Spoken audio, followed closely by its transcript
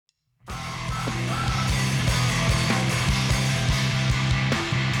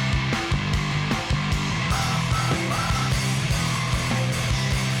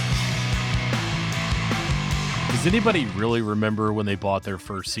Does anybody really remember when they bought their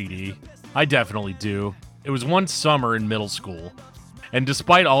first CD? I definitely do. It was one summer in middle school. And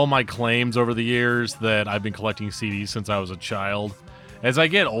despite all my claims over the years that I've been collecting CDs since I was a child, as I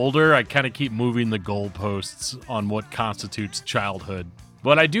get older, I kind of keep moving the goalposts on what constitutes childhood.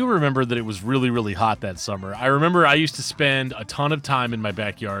 But I do remember that it was really, really hot that summer. I remember I used to spend a ton of time in my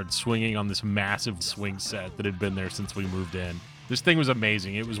backyard swinging on this massive swing set that had been there since we moved in. This thing was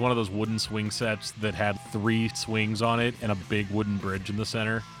amazing. It was one of those wooden swing sets that had 3 swings on it and a big wooden bridge in the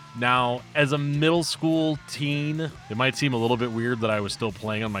center. Now, as a middle school teen, it might seem a little bit weird that I was still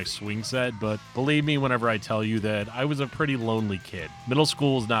playing on my swing set, but believe me whenever I tell you that I was a pretty lonely kid. Middle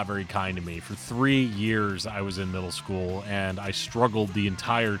school was not very kind to me. For 3 years, I was in middle school, and I struggled the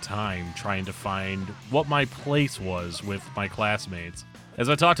entire time trying to find what my place was with my classmates. As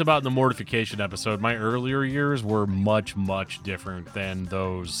I talked about in the mortification episode, my earlier years were much, much different than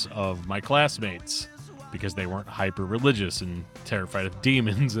those of my classmates because they weren't hyper-religious and terrified of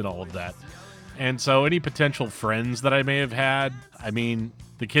demons and all of that. And so any potential friends that I may have had, I mean,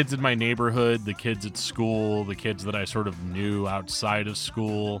 the kids in my neighborhood, the kids at school, the kids that I sort of knew outside of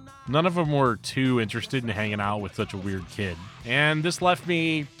school, none of them were too interested in hanging out with such a weird kid. And this left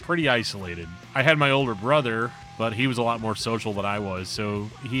me pretty isolated. I had my older brother, but he was a lot more social than I was, so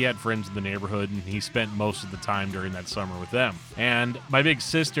he had friends in the neighborhood, and he spent most of the time during that summer with them. And my big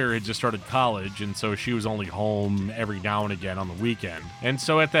sister had just started college, and so she was only home every now and again on the weekend. And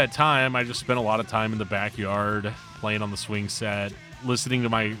so at that time, I just spent a lot of time in the backyard, playing on the swing set, listening to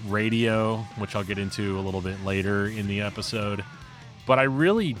my radio, which I'll get into a little bit later in the episode. But I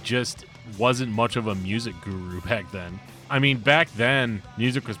really just wasn't much of a music guru back then. I mean, back then,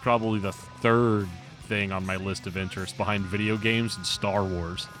 music was probably the third thing on my list of interests behind video games and Star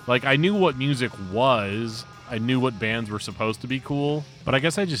Wars. Like, I knew what music was, I knew what bands were supposed to be cool, but I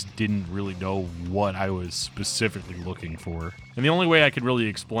guess I just didn't really know what I was specifically looking for. And the only way I could really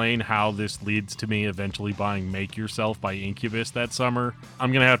explain how this leads to me eventually buying Make Yourself by Incubus that summer,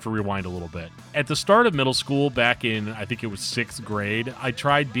 I'm gonna have to rewind a little bit. At the start of middle school, back in, I think it was 6th grade, I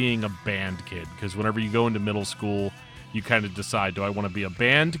tried being a band kid, because whenever you go into middle school, you kind of decide, do I want to be a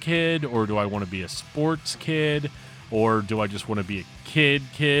band kid, or do I want to be a sports kid, or do I just want to be a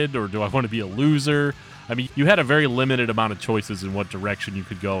kid, or do I want to be a loser? I mean, you had a very limited amount of choices in what direction you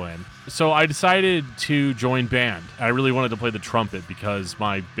could go in. So I decided to join band. I really wanted to play the trumpet because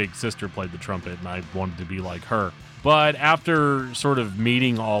my big sister played the trumpet, and I wanted to be like her. But after sort of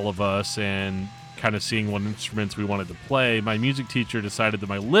meeting all of us and kind of seeing what instruments we wanted to play, my music teacher decided that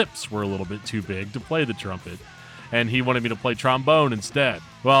my lips were a little bit too big to play the trumpet, and he wanted me to play trombone instead.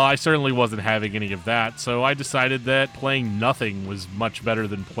 Well, I certainly wasn't having any of that, so I decided that playing nothing was much better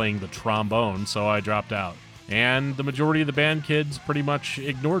than playing the trombone, so I dropped out. And the majority of the band kids pretty much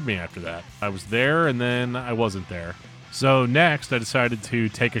ignored me after that. I was there, and then I wasn't there. So next, I decided to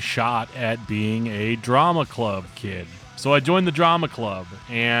take a shot at being a drama club kid. So I joined the drama club,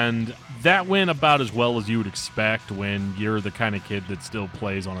 and that went about as well as you would expect when you're the kind of kid that still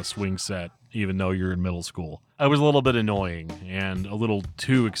plays on a swing set, even though you're in middle school. I was a little bit annoying and a little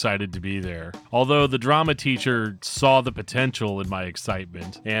too excited to be there. Although the drama teacher saw the potential in my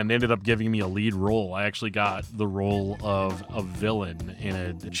excitement and ended up giving me a lead role. I actually got the role of a villain in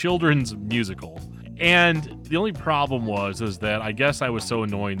a children's musical. And the only problem is that I guess I was so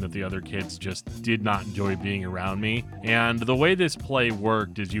annoying that the other kids just did not enjoy being around me. And the way this play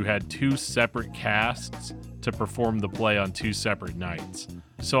worked is you had 2 separate casts to perform the play on 2 separate nights.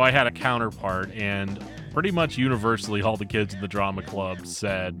 So I had a counterpart, and pretty much universally all the kids in the drama club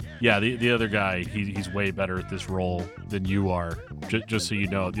said, yeah, the other guy, he's way better at this role than you are. Just so you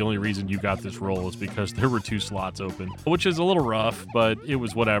know, the only reason you got this role is because there were 2 slots open, which is a little rough, but it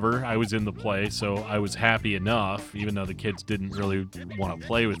was whatever. I was in the play, so I was happy enough, even though the kids didn't really want to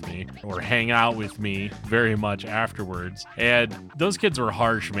play with me or hang out with me very much afterwards. And those kids were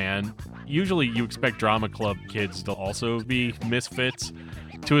harsh, man. Usually you expect drama club kids to also be misfits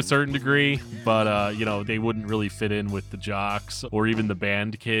to a certain degree, but they wouldn't really fit in with the jocks or even the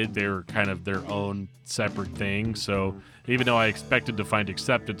band kid. They were kind of their own separate thing. So even though I expected to find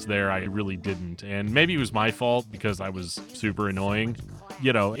acceptance there, I really didn't. And maybe it was my fault because I was super annoying.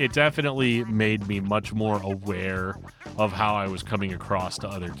 It definitely made me much more aware of how I was coming across to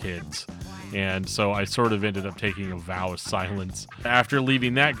other kids. And so I sort of ended up taking a vow of silence after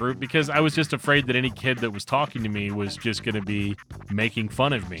leaving that group because I was just afraid that any kid that was talking to me was just going to be making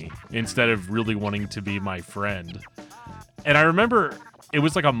fun of me instead of really wanting to be my friend. And I remember It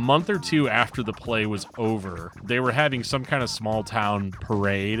was like a month or two after the play was over. They were having some kind of small town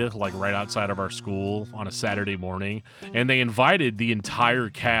parade, like right outside of our school on a Saturday morning. And they invited the entire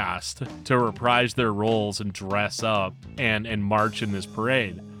cast to reprise their roles and dress up and march in this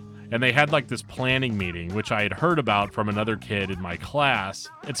parade. And they had like this planning meeting, which I had heard about from another kid in my class.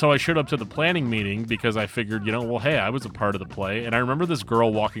 And so I showed up to the planning meeting because I figured, well, hey, I was a part of the play. And I remember this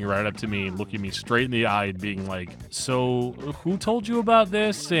girl walking right up to me and looking me straight in the eye and being like, so who told you about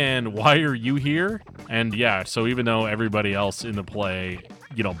this and why are you here? And yeah, so even though everybody else in the play,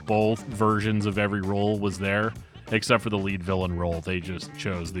 both versions of every role was there, except for the lead villain role, they just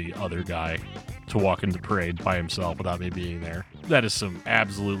chose the other guy to walk into the parade by himself without me being there. That is some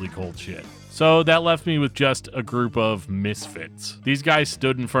absolutely cold shit. So that left me with just a group of misfits. These guys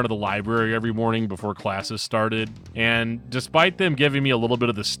stood in front of the library every morning before classes started, and despite them giving me a little bit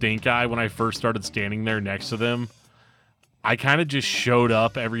of the stink eye when I first started standing there next to them, I kind of just showed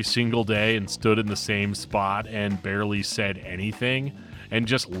up every single day and stood in the same spot and barely said anything and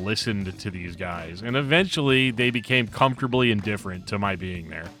just listened to these guys. And eventually they became comfortably indifferent to my being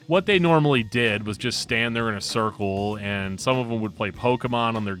there. What they normally did was just stand there in a circle, and some of them would play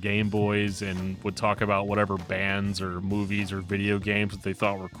Pokemon on their Game Boys and would talk about whatever bands or movies or video games that they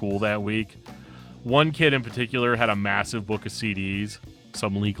thought were cool that week. One kid in particular had a massive book of CDs,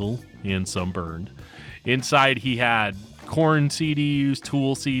 some legal and some burned. Inside he had Korn CDs,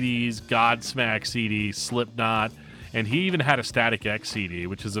 Tool CDs, Godsmack CDs, Slipknot, and he even had a Static X CD,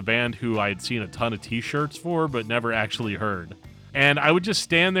 which is a band who I had seen a ton of t-shirts for, but never actually heard. And I would just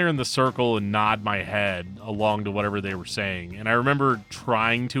stand there in the circle and nod my head along to whatever they were saying. And I remember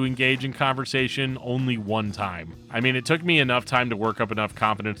trying to engage in conversation only one time. I mean, it took me enough time to work up enough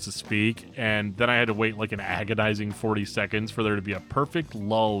confidence to speak, and then I had to wait like an agonizing 40 seconds for there to be a perfect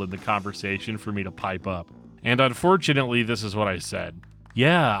lull in the conversation for me to pipe up. And unfortunately, this is what I said.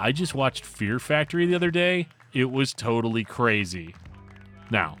 Yeah, I just watched Fear Factory the other day. It was totally crazy.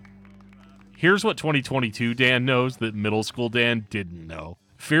 Now, here's what 2022 Dan knows that middle school Dan didn't know.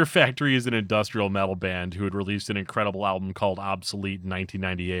 Fear Factory is an industrial metal band who had released an incredible album called Obsolete in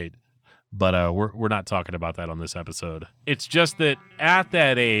 1998. But we're not talking about that on this episode. It's just that at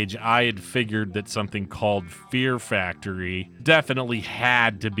that age, I had figured that something called Fear Factory definitely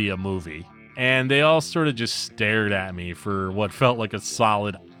had to be a movie. And they all sort of just stared at me for what felt like a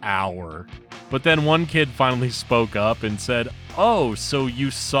solid hour. But then one kid finally spoke up and said, "Oh, so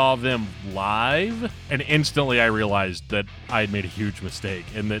you saw them live?" And instantly I realized that I had made a huge mistake,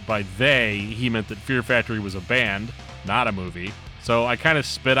 and that by they, he meant that Fear Factory was a band, not a movie. So I kind of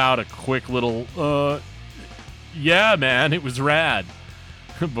spit out a quick little, yeah, man, it was rad.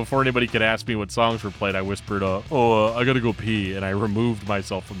 Before anybody could ask me what songs were played, I whispered, I gotta go pee, and I removed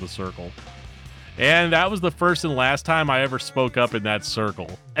myself from the circle. And that was the first and last time I ever spoke up in that circle.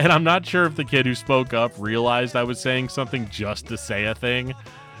 And I'm not sure if the kid who spoke up realized I was saying something just to say a thing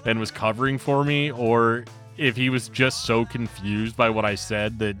and was covering for me, or if he was just so confused by what I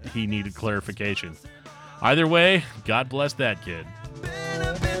said that he needed clarification. Either way, God bless that kid.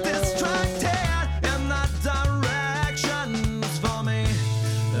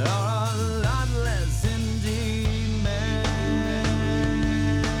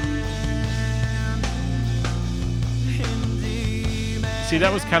 See,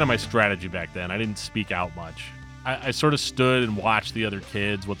 that was kind of my strategy back then. I didn't speak out much. I sort of stood and watched the other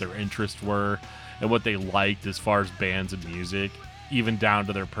kids, what their interests were, and what they liked as far as bands and music, even down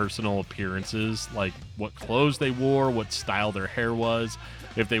to their personal appearances, like what clothes they wore, what style their hair was,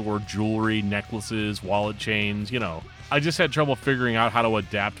 if they wore jewelry, necklaces, wallet chains, I just had trouble figuring out how to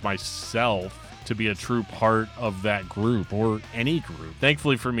adapt myself to be a true part of that group, or any group.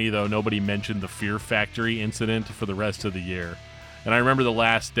 Thankfully for me, though, nobody mentioned the Fear Factory incident for the rest of the year. And I remember the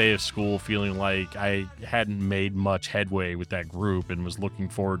last day of school feeling like I hadn't made much headway with that group and was looking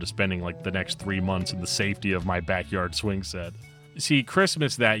forward to spending like the next 3 months in the safety of my backyard swing set. See,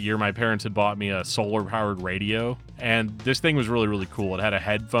 Christmas that year, my parents had bought me a solar-powered radio, and this thing was really, really cool. It had a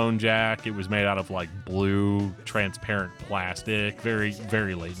headphone jack. It was made out of like blue, transparent plastic, very,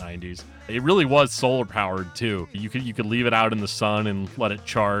 very late 90s. It really was solar-powered too. You could leave it out in the sun and let it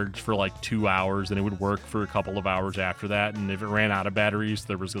charge for like 2 hours, and it would work for a couple of hours after that. And if it ran out of batteries,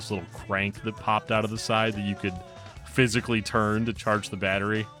 there was this little crank that popped out of the side that you could physically turn to charge the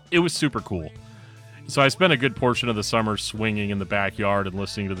battery. It was super cool. So I spent a good portion of the summer swinging in the backyard and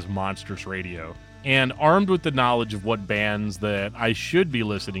listening to this monstrous radio. And armed with the knowledge of what bands that I should be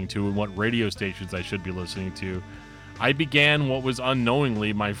listening to and what radio stations I should be listening to, I began what was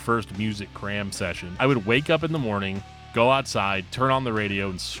unknowingly my first music cram session. I would wake up in the morning, go outside, turn on the radio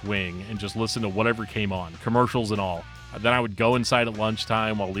and swing, and just listen to whatever came on, commercials and all. Then I would go inside at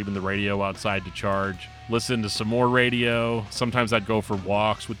lunchtime while leaving the radio outside to charge, listen to some more radio. Sometimes I'd go for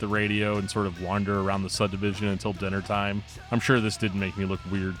walks with the radio and sort of wander around the subdivision until dinner time. I'm sure this didn't make me look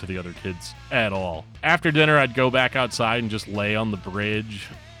weird to the other kids at all. After dinner, I'd go back outside and just lay on the bridge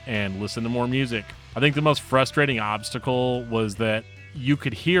and listen to more music. I think the most frustrating obstacle was that you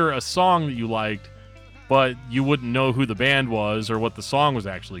could hear a song that you liked, but you wouldn't know who the band was or what the song was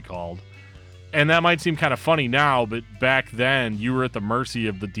actually called. And that might seem kind of funny now, but back then you were at the mercy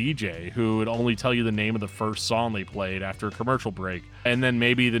of the DJ who would only tell you the name of the first song they played after a commercial break, and then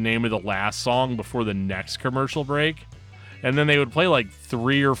maybe the name of the last song before the next commercial break. And then they would play like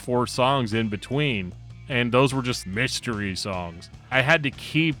 3 or 4 songs in between, and those were just mystery songs. I had to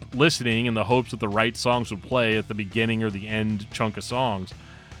keep listening in the hopes that the right songs would play at the beginning or the end chunk of songs.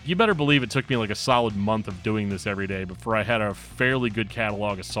 You better believe it took me like a solid month of doing this every day before I had a fairly good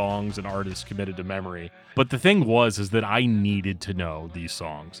catalog of songs and artists committed to memory. But the thing is that I needed to know these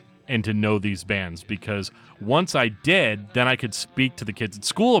songs and to know these bands, because once I did, then I could speak to the kids at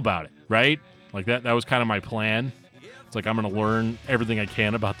school about it, right? Like that was kind of my plan. It's like, I'm going to learn everything I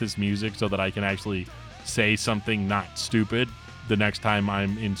can about this music so that I can actually say something not stupid the next time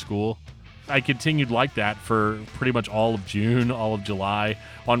I'm in school. I continued like that for pretty much all of June, all of July.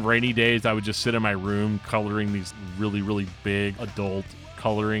 On rainy days, I would just sit in my room coloring these really, really big adult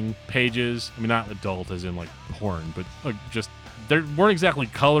coloring pages. I mean, not adult as in like porn, but just, they weren't exactly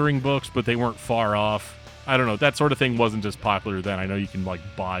coloring books, but they weren't far off. I don't know, that sort of thing wasn't as popular then. I know you can like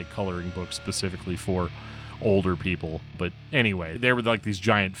buy coloring books specifically for older people, but anyway, there were like these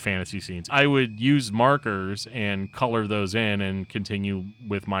giant fantasy scenes. I would use markers and color those in and continue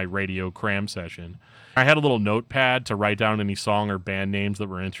with my radio cram session. I had a little notepad to write down any song or band names that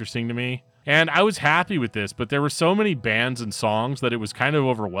were interesting to me, and I was happy with this, but there were so many bands and songs that it was kind of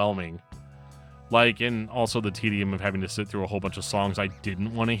overwhelming. Like, and also the tedium of having to sit through a whole bunch of songs I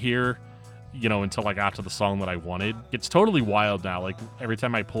didn't want to hear, you know, until I got to the song that I wanted. It's totally wild now. Like, every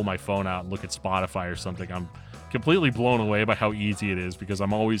time I pull my phone out and look at Spotify or something, I'm completely blown away by how easy it is, because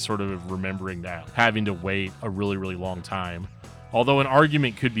I'm always sort of remembering that, having to wait a really, really long time. Although an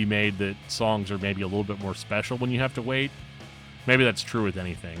argument could be made that songs are maybe a little bit more special when you have to wait. Maybe that's true with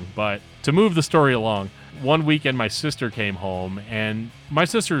anything. But to move the story along, one weekend my sister came home, and my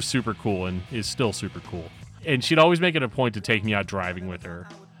sister is super cool and is still super cool. And she'd always make it a point to take me out driving with her.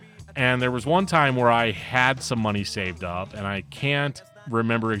 And there was one time where I had some money saved up, and I can't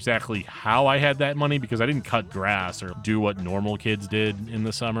remember exactly how I had that money, because I didn't cut grass or do what normal kids did in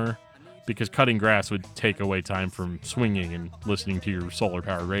the summer, because cutting grass would take away time from swinging and listening to your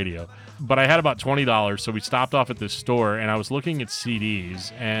solar-powered radio. But I had about $20, so we stopped off at this store, and I was looking at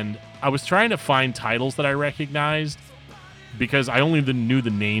CDs, and I was trying to find titles that I recognized, because I only knew the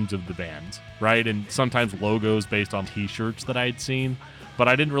names of the bands, right? And sometimes logos based on t-shirts that I had seen. But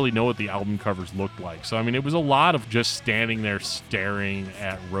I didn't really know what the album covers looked like. So, I mean, it was a lot of just standing there staring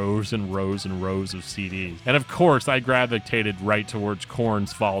at rows and rows and rows of CDs. And of course, I gravitated right towards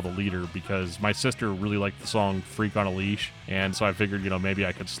Korn's Follow the Leader, because my sister really liked the song Freak on a Leash. And so I figured, you know, maybe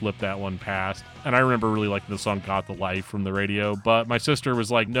I could slip that one past. And I remember really liking the song Got the Life from the radio. But my sister was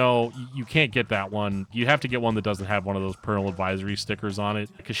like, no, you can't get that one. You have to get one that doesn't have one of those parental advisory stickers on it,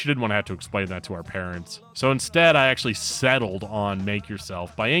 because she didn't want to have to explain that to our parents. So instead, I actually settled on Make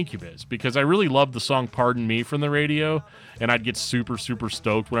Yourself by Incubus, because I really loved the song Pardon Me from the radio, and I'd get super, super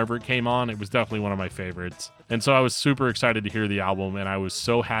stoked whenever it came on. It was definitely one of my favorites. And so I was super excited to hear the album, and I was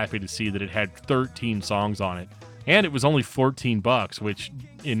so happy to see that it had 13 songs on it. And it was only $14, which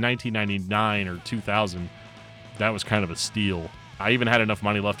in 1999 or 2000, that was kind of a steal. I even had enough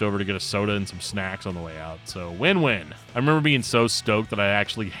money left over to get a soda and some snacks on the way out, so win-win. I remember being so stoked that I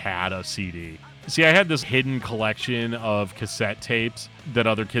actually had a CD. See, I had this hidden collection of cassette tapes that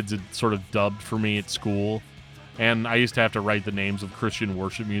other kids had sort of dubbed for me at school, and I used to have to write the names of Christian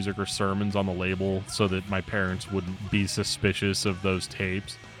worship music or sermons on the label so that my parents wouldn't be suspicious of those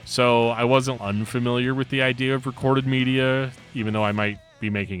tapes. So I wasn't unfamiliar with the idea of recorded media, even though I might be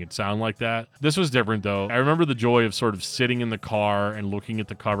making it sound like that. This was different, though. I remember the joy of sort of sitting in the car and looking at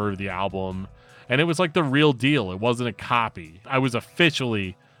the cover of the album, and it was like the real deal. It wasn't a copy. I was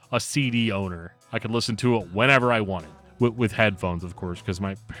officially a CD owner. I could listen to it whenever I wanted, with headphones, of course, because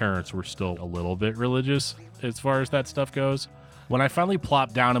my parents were still a little bit religious as far as that stuff goes. When I finally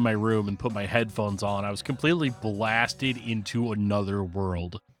plopped down in my room and put my headphones on, I was completely blasted into another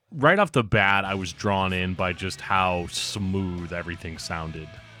world. Right off the bat, I was drawn in by just how smooth everything sounded.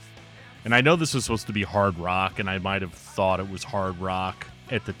 And I know this was supposed to be hard rock, and I might have thought it was hard rock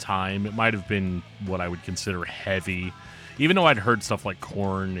at the time. It might have been what I would consider heavy, even though I'd heard stuff like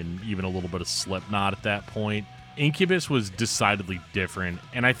Korn and even a little bit of Slipknot at that point. Incubus was decidedly different,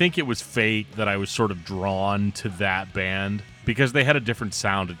 and I think it was fate that I was sort of drawn to that band because they had a different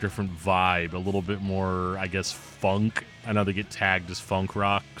sound, a different vibe, a little bit more, I guess, funk. I know they get tagged as funk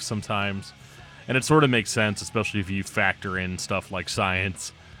rock sometimes, and it sort of makes sense, especially if you factor in stuff like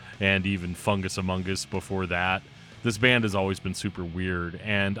Science and even Fungus Among Us before that. This band has always been super weird,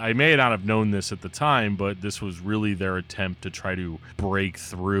 and I may not have known this at the time, but this was really their attempt to try to break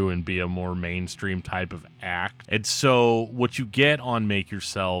through and be a more mainstream type of act. And so what you get on Make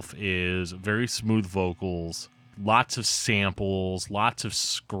Yourself is very smooth vocals, lots of samples, lots of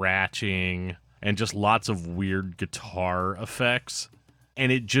scratching, and just lots of weird guitar effects.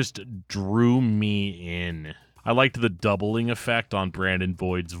 And it just drew me in. I liked the doubling effect on Brandon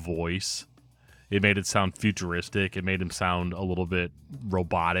Boyd's voice. It made it sound futuristic. It made him sound a little bit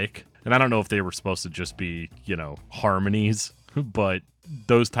robotic. And I don't know if they were supposed to just be, harmonies, but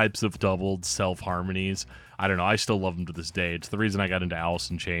those types of doubled self-harmonies, I don't know. I still love them to this day. It's the reason I got into Alice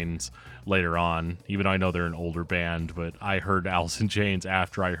in Chains later on, even though I know they're an older band, but I heard Alice in Chains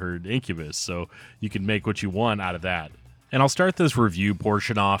after I heard Incubus, so you can make what you want out of that. And I'll start this review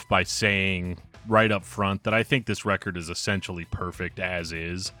portion off by saying right up front that I think this record is essentially perfect as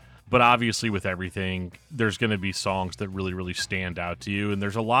is. But obviously with everything, there's going to be songs that really, really stand out to you. And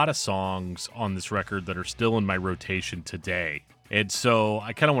there's a lot of songs on this record that are still in my rotation today. And so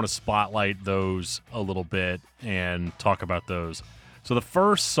I kind of want to spotlight those a little bit and talk about those. So the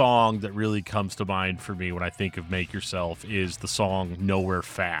first song that really comes to mind for me when I think of Make Yourself is the song Nowhere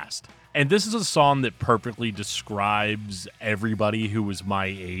Fast. And this is a song that perfectly describes everybody who was my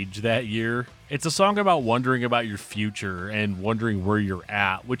age that year. It's a song about wondering about your future and wondering where you're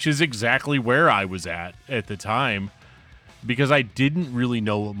at, which is exactly where I was at the time, because I didn't really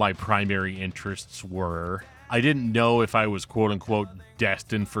know what my primary interests were. I didn't know if I was quote-unquote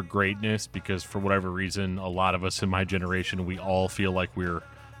destined for greatness, because for whatever reason, a lot of us in my generation, we all feel like we're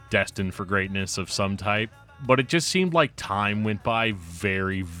destined for greatness of some type. But it just seemed like time went by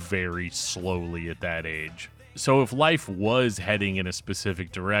very, very slowly at that age. So if life was heading in a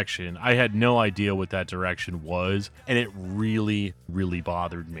specific direction, I had no idea what that direction was, and it really, really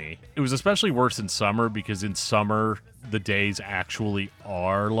bothered me. It was especially worse in summer, because in summer, the days actually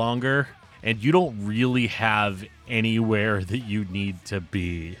are longer, and you don't really have anywhere that you need to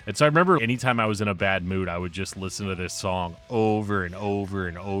be. And so I remember anytime I was in a bad mood, I would just listen to this song over and over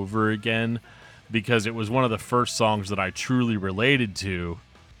and over again, because it was one of the first songs that I truly related to,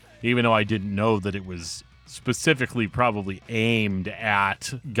 even though I didn't know that it was specifically probably aimed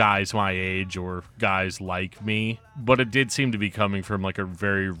at guys my age or guys like me. But it did seem to be coming from like a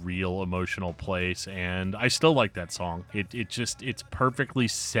very real emotional place, and I still like that song. It's perfectly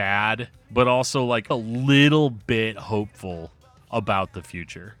sad, but also like a little bit hopeful about the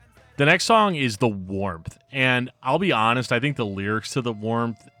future. The next song is The Warmth, and I'll be honest, I think the lyrics to The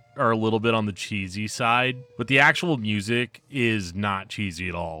Warmth are a little bit on the cheesy side, but the actual music is not cheesy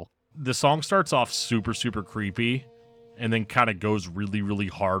at all. The song starts off super, super creepy and then kind of goes really, really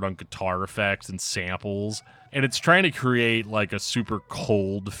hard on guitar effects and samples, and it's trying to create like a super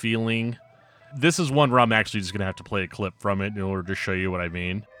cold feeling. This is one where I'm actually just going to have to play a clip from it in order to show you what I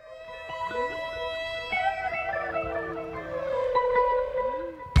mean.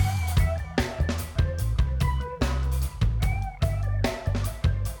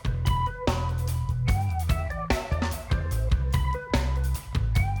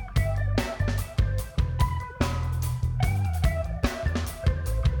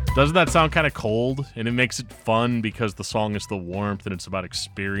 Doesn't that sound kind of cold? And it makes it fun because the song is The Warmth and it's about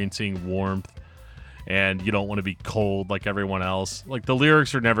experiencing warmth, and you don't want to be cold like everyone else. Like, the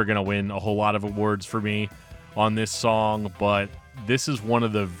lyrics are never going to win a whole lot of awards for me on this song, but this is one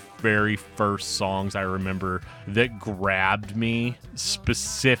of the very first songs I remember that grabbed me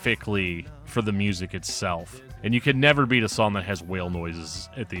specifically for the music itself. And you can never beat a song that has whale noises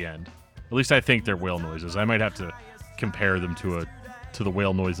at the end. At least I think they're whale noises. I might have to compare them to the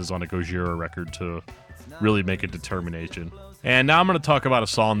whale noises on a Gojira record to really make a determination. And now I'm going to talk about a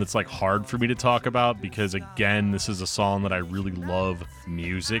song that's like hard for me to talk about, because again, this is a song that I really love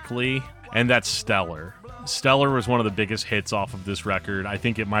musically, and that's Stellar. Stellar was one of the biggest hits off of this record. I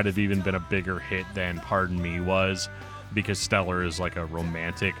think it might have even been a bigger hit than Pardon Me was, because Stellar is like a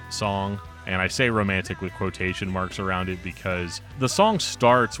romantic song. And I say romantic with quotation marks around it because the song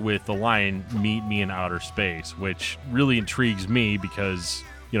starts with the line, "Meet me in outer space," which really intrigues me because,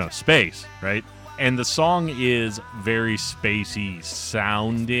 space, right? And the song is very spacey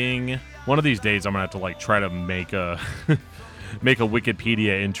sounding. One of these days I'm going to have to try to make make a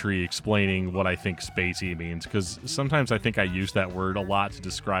Wikipedia entry explaining what I think spacey means, because sometimes I think I use that word a lot to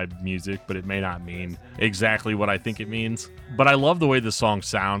describe music, but it may not mean exactly what I think it means. But I love the way the song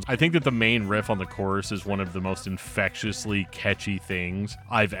sounds. I think that the main riff on the chorus is one of the most infectiously catchy things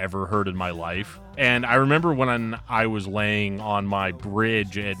I've ever heard in my life. And I remember when I was laying on my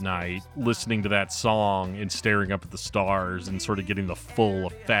bridge at night, listening to that song and staring up at the stars and sort of getting the full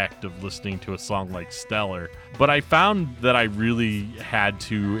effect of listening to a song like Stellar. But I found that I really had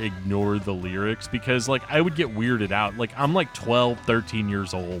to ignore the lyrics because, like, I would get weirded out. Like, I'm like 12, 13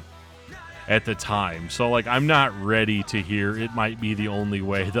 years old at the time. So, like, I'm not ready to hear "It might be the only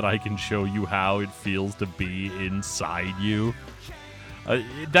way that I can show you how it feels to be inside you."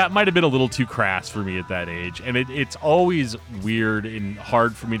 That might have been a little too crass for me at that age, and it's always weird and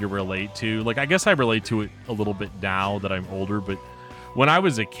hard for me to relate to. Like, I guess I relate to it a little bit now that I'm older, but when I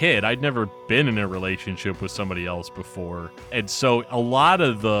was a kid, I'd never been in a relationship with somebody else before. And so a lot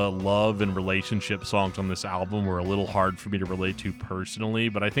of the love and relationship songs on this album were a little hard for me to relate to personally,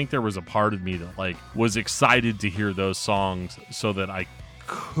 but I think there was a part of me that, like, was excited to hear those songs so that I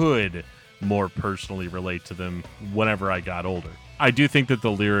could more personally relate to them whenever I got older. I do think that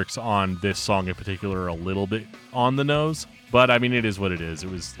the lyrics on this song in particular are a little bit on the nose, but I mean, it is what it is. It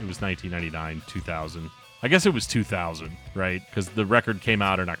was 1999, 2000. I guess it was 2000, right? Because the record came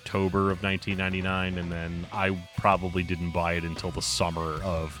out in October of 1999, and then I probably didn't buy it until the summer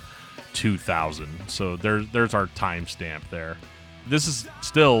of 2000. So there's our timestamp there. This is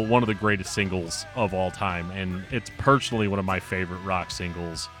still one of the greatest singles of all time, and it's personally one of my favorite rock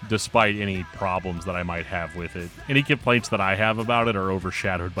singles, despite any problems that I might have with it. Any complaints that I have about it are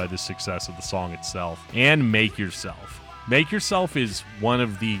overshadowed by the success of the song itself. And Make Yourself. Make Yourself is one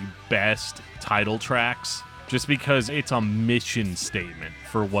of the best title tracks, just because it's a mission statement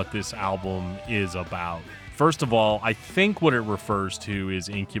for what this album is about. First of all, I think what it refers to is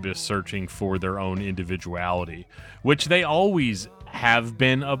Incubus searching for their own individuality, which they always have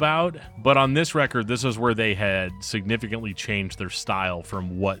been about, but on this record, this is where they had significantly changed their style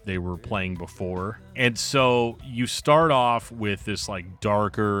from what they were playing before. And so you start off with this, like,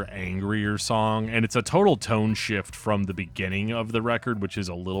 darker, angrier song, and it's a total tone shift from the beginning of the record, which is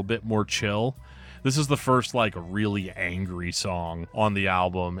a little bit more chill. This is the first, like, really angry song on the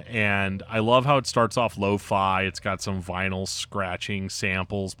album, and I love how it starts off lo-fi. It's got some vinyl scratching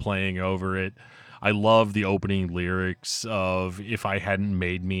samples playing over it. I love the opening lyrics of, "If I hadn't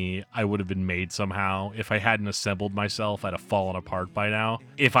made me, I would have been made somehow. If I hadn't assembled myself, I'd have fallen apart by now.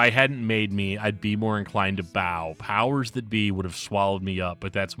 If I hadn't made me, I'd be more inclined to bow. Powers that be would have swallowed me up,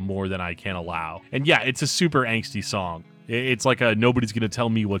 but that's more than I can allow." And yeah, it's a super angsty song. It's like a nobody's going to tell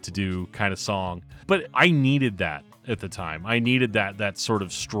me what to do kind of song. But I needed that at the time. I needed that sort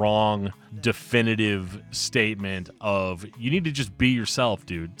of strong, definitive statement of, you need to just be yourself,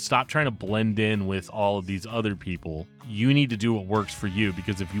 dude. Stop trying to blend in with all of these other people. You need to do what works for you,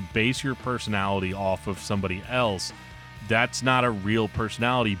 because if you base your personality off of somebody else, that's not a real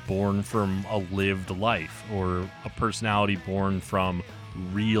personality born from a lived life or a personality born from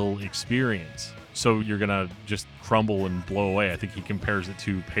real experience. So you're going to just crumble and blow away. I think he compares it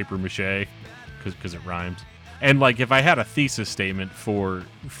to paper mache because it rhymes. And, like, if I had a thesis statement for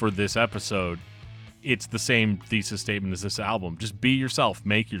this episode, it's the same thesis statement as this album. Just be yourself,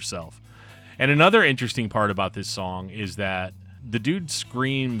 make yourself. And another interesting part about this song is that the dude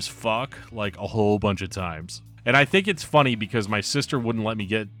screams fuck like a whole bunch of times. And I think it's funny because my sister wouldn't let me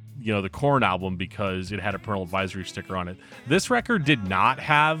get, the Korn album because it had a parental advisory sticker on it. This record did not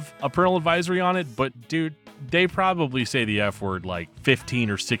have a parental advisory on it, but dude, they probably say the F word like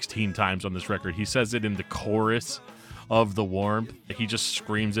 15 or 16 times on this record. He says it in the chorus of The Warmth. He just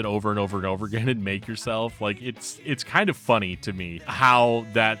screams it over and over and over again and Make Yourself. Like, it's kind of funny to me how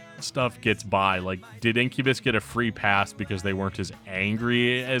that stuff gets by. Like, did Incubus get a free pass because they weren't as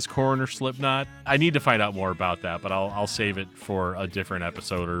angry as Korn or Slipknot? I need to find out more about that, but I'll save it for a different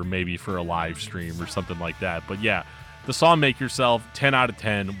episode or maybe for a live stream or something like that. But yeah, the song Make Yourself, 10 out of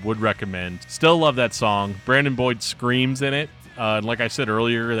 10, would recommend. Still love that song. Brandon Boyd screams in it. Like I said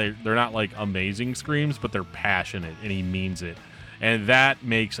earlier, they're not like amazing screams, but they're passionate, and he means it. And that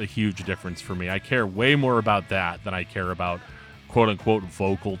makes a huge difference for me. I care way more about that than I care about quote-unquote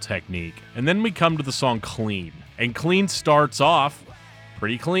vocal technique. And then we come to the song Clean. And Clean starts off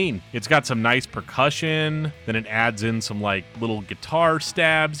pretty clean. It's got some nice percussion, then it adds in some like little guitar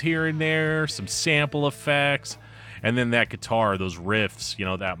stabs here and there, some sample effects, and then that guitar, those riffs,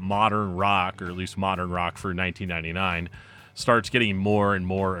 that modern rock, or at least modern rock for 1999, starts getting more and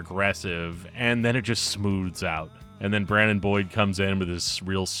more aggressive, and then it just smooths out. And then Brandon Boyd comes in with this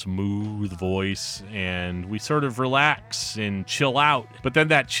real smooth voice, and we sort of relax and chill out. But then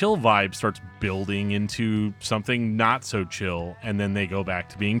that chill vibe starts building into something not so chill, and then they go back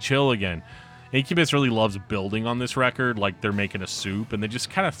to being chill again. Incubus really loves building on this record like they're making a soup, and they just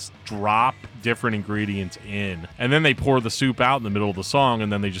kind of drop different ingredients in. And then they pour the soup out in the middle of the song,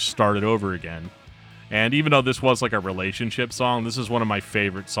 and then they just start it over again. And even though this was like a relationship song, this is one of my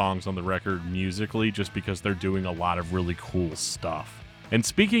favorite songs on the record musically, just because they're doing a lot of really cool stuff. And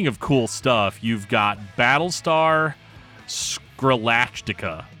speaking of cool stuff, you've got Battlestar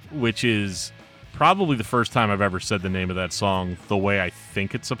Skrillachtica, which is probably the first time I've ever said the name of that song the way I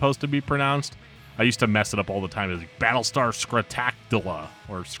think it's supposed to be pronounced. I used to mess it up all the time. It was like Battlestar Scratactula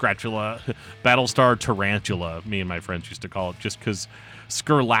or Scratula, Battlestar Tarantula, me and my friends used to call it, just because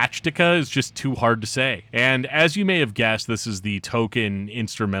Skrillachtica is just too hard to say. And as you may have guessed, this is the token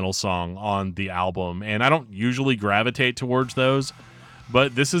instrumental song on the album, and I don't usually gravitate towards those,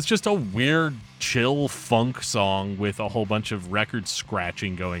 but this is just a weird, chill funk song with a whole bunch of record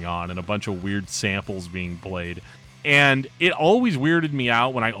scratching going on and a bunch of weird samples being played. And it always weirded me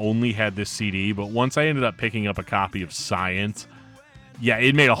out when I only had this CD, but once I ended up picking up a copy of Science, yeah,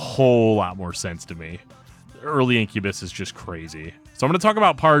 it made a whole lot more sense to me. Early Incubus is just crazy. So I'm going to talk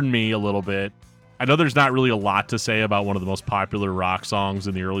about Pardon Me a little bit. I know there's not really a lot to say about one of the most popular rock songs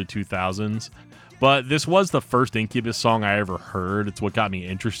in the early 2000s, but this was the first Incubus song I ever heard. It's what got me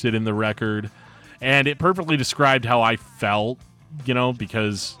interested in the record, and it perfectly described how I felt, you know,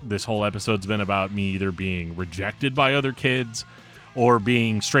 because this whole episode's been about me either being rejected by other kids or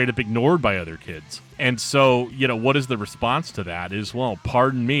being straight up ignored by other kids. And so, you know, what is the response to that is, well,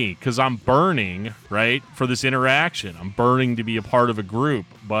 pardon me, because I'm burning, right, for this interaction. I'm burning to be a part of a group,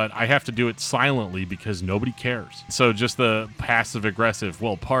 but I have to do it silently because nobody cares. So just the passive aggressive,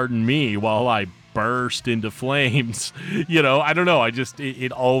 well, pardon me while I burst into flames. You know, I don't know.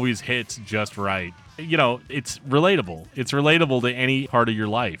 It always hits just right. You know, it's relatable. It's relatable to any part of your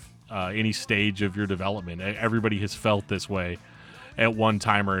life, any stage of your development. Everybody has felt this way at one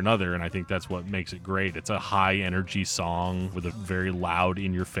time or another, and I think that's what makes it great. It's a high-energy song with a very loud,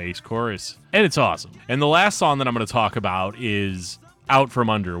 in-your-face chorus, and it's awesome. And the last song that I'm going to talk about is Out From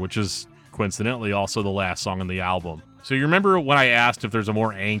Under, which is coincidentally also the last song on the album. So you remember when I asked if there's a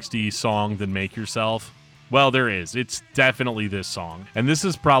more angsty song than Make Yourself? Well, there is. It's definitely this song. And this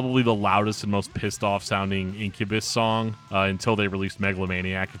is probably the loudest and most pissed-off sounding Incubus song until they released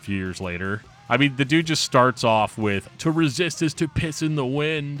Megalomaniac a few years later. I mean, the dude just starts off with, to resist is to piss in the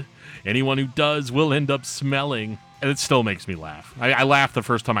wind. Anyone who does will end up smelling. And it still makes me laugh. I laughed the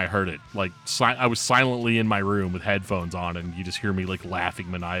first time I heard it. Like, I was silently in my room with headphones on, and you just hear me, like,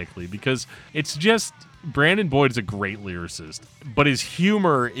 laughing maniacally. Because it's just, Brandon Boyd is a great lyricist. But his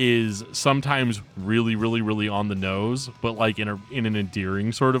humor is sometimes really, really, really on the nose, but, like, in an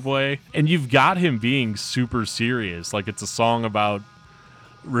endearing sort of way. And you've got him being super serious. Like, it's a song about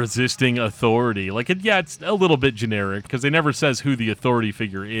resisting authority. Like, it's a little bit generic because they never says who the authority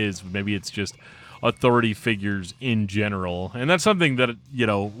figure is. Maybe it's just authority figures in general. And that's something that, you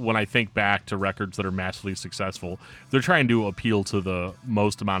know, when I think back to records that are massively successful, they're trying to appeal to the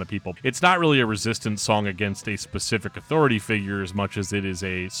most amount of people. It's not really a resistance song against a specific authority figure as much as it is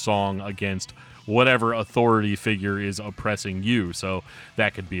a song against whatever authority figure is oppressing you. So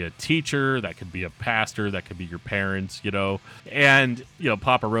that could be a teacher, that could be a pastor, that could be your parents, you know. And, you know,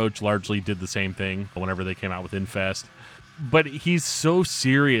 Papa Roach largely did the same thing whenever they came out with Infest. But he's so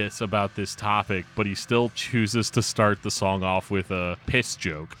serious about this topic, but he still chooses to start the song off with a piss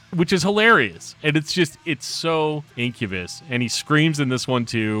joke, which is hilarious. And it's so Incubus. And he screams in this one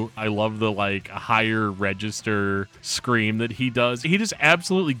too. I love the like higher register scream that he does. He just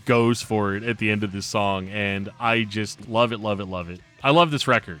absolutely goes for it at the end of this song. And I just love it, love it, love it. I love this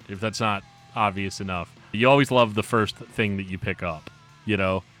record, if that's not obvious enough. You always love the first thing that you pick up, you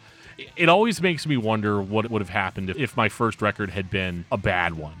know? It always makes me wonder what would have happened if my first record had been a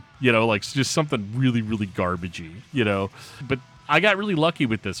bad one, you know, like just something really, really garbagey, you know. But I got really lucky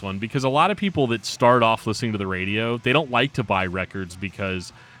with this one because a lot of people that start off listening to the radio, they don't like to buy records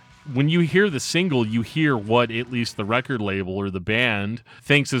because when you hear the single, you hear what at least the record label or the band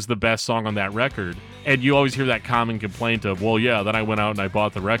thinks is the best song on that record. And you always hear that common complaint of, well, yeah, then I went out and I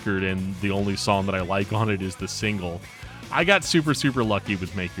bought the record and the only song that I like on it is the single. I got super, super lucky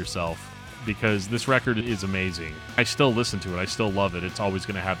with Make Yourself because this record is amazing. I still listen to it. I still love it. It's always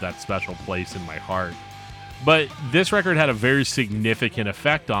going to have that special place in my heart. But this record had a very significant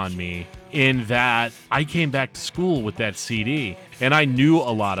effect on me in that I came back to school with that CD and I knew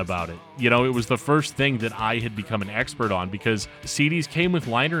a lot about it. You know, it was the first thing that I had become an expert on because CDs came with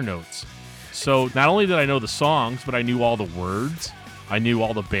liner notes. So not only did I know the songs, but I knew all the words. I knew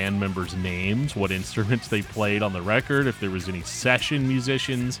all the band members' names, what instruments they played on the record, if there was any session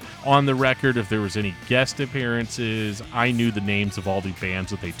musicians on the record, if there was any guest appearances. I knew the names of all the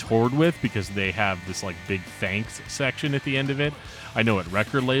bands that they toured with because they have this like big thanks section at the end of it. I know what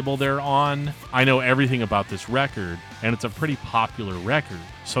record label they're on. I know everything about this record, and it's a pretty popular record.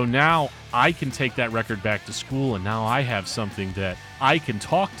 So now I can take that record back to school, and now I have something that I can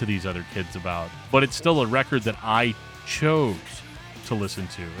talk to these other kids about. But it's still a record that I chose to listen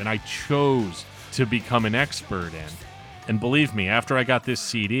to, and I chose to become an expert in. And believe me, after I got this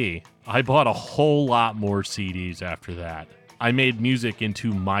CD, I bought a whole lot more CDs after that. I made music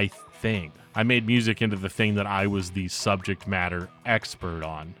into my thing. I made music into the thing that I was the subject matter expert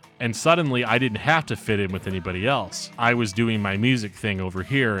on. And suddenly I didn't have to fit in with anybody else. I was doing my music thing over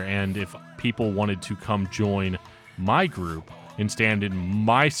here, and if people wanted to come join my group and stand in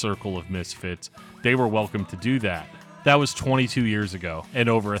my circle of misfits, they were welcome to do that. That was 22 years ago and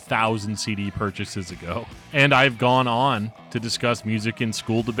over 1,000 CD purchases ago. And I've gone on to discuss music in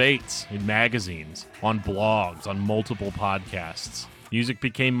school debates, in magazines, on blogs, on multiple podcasts. Music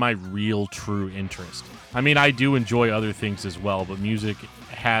became my real, true interest. I mean, I do enjoy other things as well, but music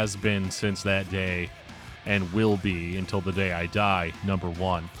has been since that day and will be until the day I die, number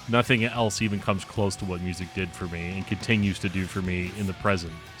one. Nothing else even comes close to what music did for me and continues to do for me in the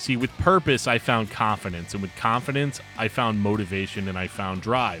present. See, with purpose, I found confidence, and with confidence, I found motivation and I found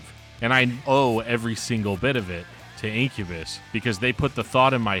drive. And I owe every single bit of it to Incubus because they put the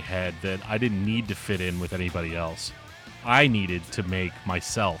thought in my head that I didn't need to fit in with anybody else. I needed to make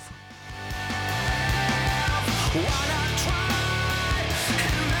myself.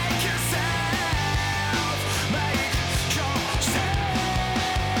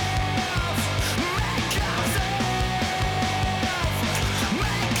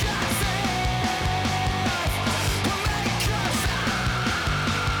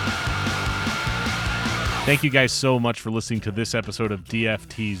 Thank you guys so much for listening to this episode of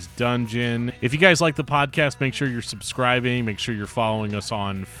DFT's Dungeon. If you guys like the podcast, make sure you're subscribing. Make sure you're following us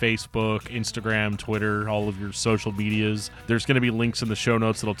on Facebook, Instagram, Twitter, all of your social medias. There's going to be links in the show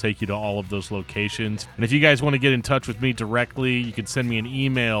notes that'll take you to all of those locations. And if you guys want to get in touch with me directly, you can send me an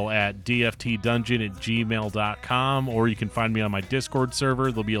email at dftdungeon@gmail.com, or you can find me on my Discord server.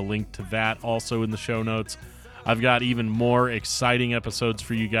 There'll be a link to that also in the show notes. I've got even more exciting episodes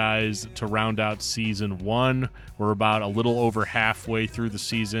for you guys to round out Season 1. We're about a little over halfway through the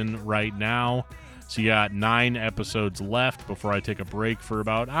season right now. So you got 9 episodes left before I take a break for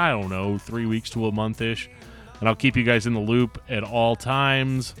about, 3 weeks to a month-ish. And I'll keep you guys in the loop at all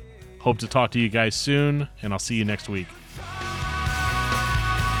times. Hope to talk to you guys soon, and I'll see you next week.